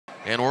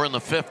And we're in the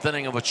 5th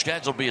inning of what's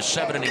scheduled to be a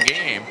 7-inning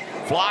game.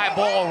 Fly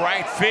ball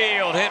right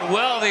field, hit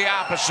well the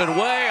opposite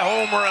way,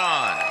 home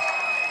run.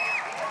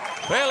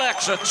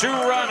 Felix, a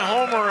 2-run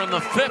homer in the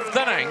 5th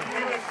inning.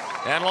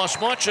 And Los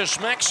Mochis,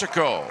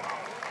 Mexico,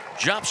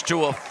 jumps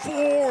to a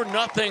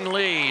 4-0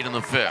 lead in the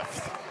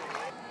 5th.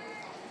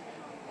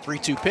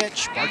 3-2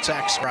 pitch,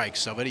 Bartzak strikes.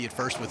 Somebody at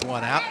first with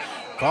 1 out.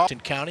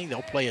 Carlton County,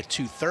 they'll play at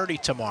 2:30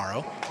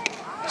 tomorrow.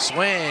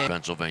 Swing.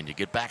 Pennsylvania,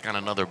 get back on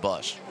another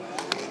bus.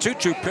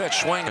 2-2 pitch,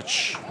 swing.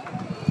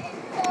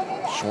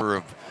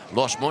 Swerve of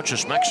Los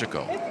Mochis,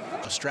 Mexico.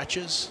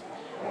 Stretches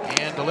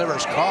and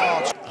delivers.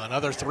 Called.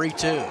 Another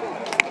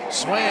 3-2.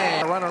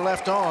 Swing. Runner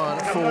left on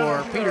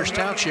for Peters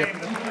Township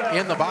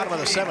in the bottom of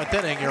the 7th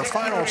inning. Your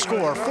final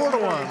score,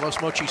 4-1. Los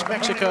Mochis,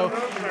 Mexico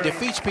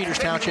defeats Peters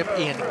Township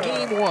in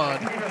Game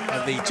 1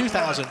 of the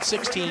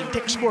 2016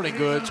 Dick's Sporting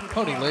Goods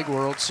Pony League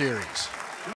World Series.